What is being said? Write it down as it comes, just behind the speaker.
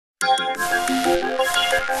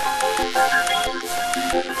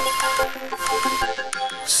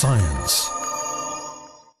Science.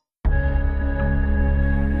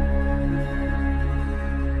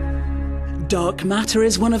 Dark matter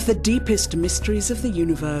is one of the deepest mysteries of the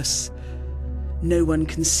universe. No one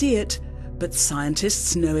can see it, but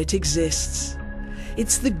scientists know it exists.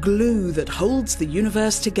 It's the glue that holds the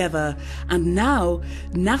universe together, and now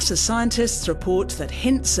NASA scientists report that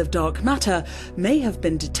hints of dark matter may have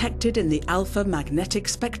been detected in the alpha magnetic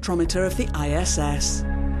spectrometer of the ISS.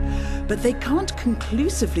 But they can't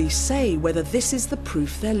conclusively say whether this is the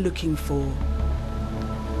proof they're looking for.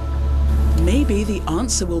 Maybe the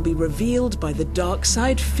answer will be revealed by the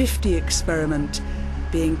Darkside 50 experiment,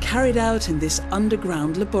 being carried out in this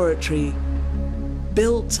underground laboratory,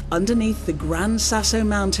 built underneath the Gran Sasso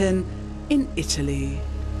mountain in Italy.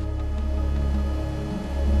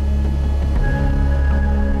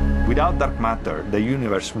 Without dark matter, the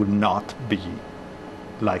universe would not be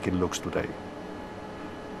like it looks today.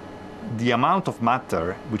 The amount of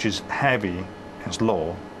matter, which is heavy and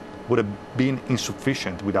slow, would have been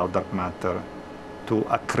insufficient without dark matter to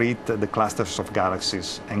accrete the clusters of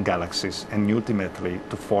galaxies, and ultimately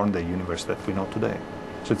to form the universe that we know today.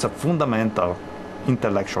 So it's a fundamental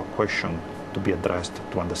intellectual question to be addressed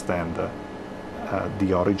to understand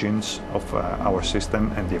the origins of our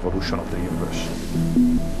system and the evolution of the universe.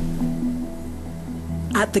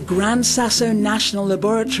 At the Gran Sasso National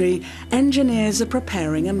Laboratory, engineers are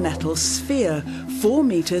preparing a metal sphere 4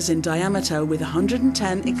 meters in diameter with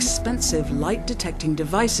 110 expensive light-detecting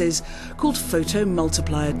devices called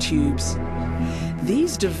photomultiplier tubes.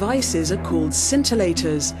 These devices are called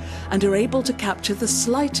scintillators and are able to capture the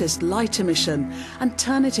slightest light emission and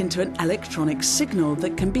turn it into an electronic signal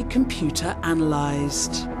that can be computer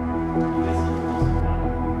analyzed.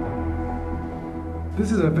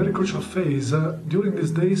 This is a very crucial phase. During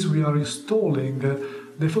these days we are installing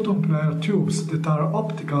the photomultiplier tubes that are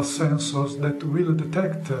optical sensors that will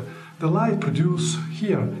detect the light produced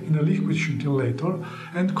here in a liquid scintillator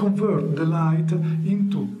and convert the light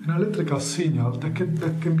into an electrical signal that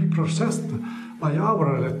can be processed by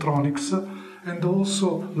our electronics and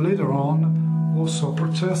also later on also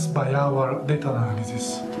processed by our data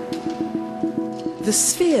analysis. The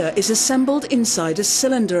sphere is assembled inside a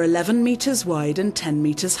cylinder 11 meters wide and 10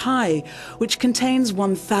 meters high, which contains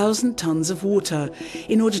 1,000 tons of water,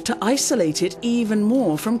 in order to isolate it even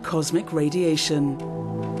more from cosmic radiation.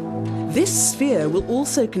 This sphere will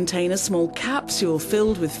also contain a small capsule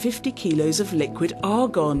filled with 50 kilos of liquid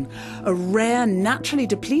argon, a rare naturally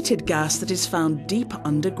depleted gas that is found deep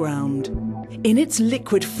underground. In its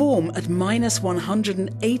liquid form at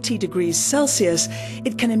 -180 degrees Celsius,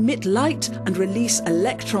 it can emit light and release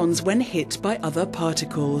electrons when hit by other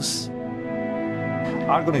particles.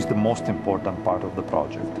 Argon is the most important part of the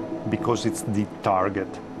project because it's the target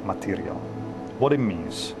material. What it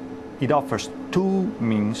means? It offers two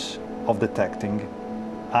means of detecting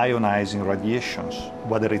ionizing radiations,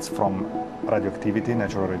 whether it's from radioactivity,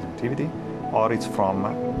 natural radioactivity, or it's from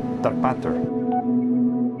dark matter.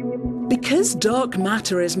 Because dark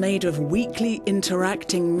matter is made of weakly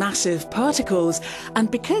interacting massive particles,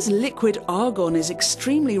 and because liquid argon is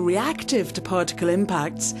extremely reactive to particle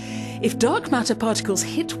impacts, if dark matter particles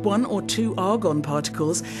hit 1 or 2 argon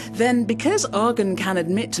particles, then because argon can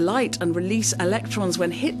emit light and release electrons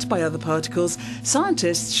when hit by other particles,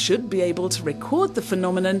 scientists should be able to record the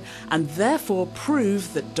phenomenon and therefore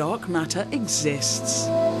prove that dark matter exists.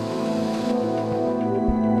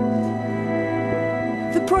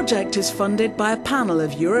 The project is funded by a panel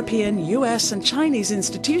of European, US and Chinese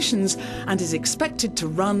institutions and is expected to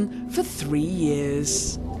run for 3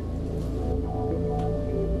 years.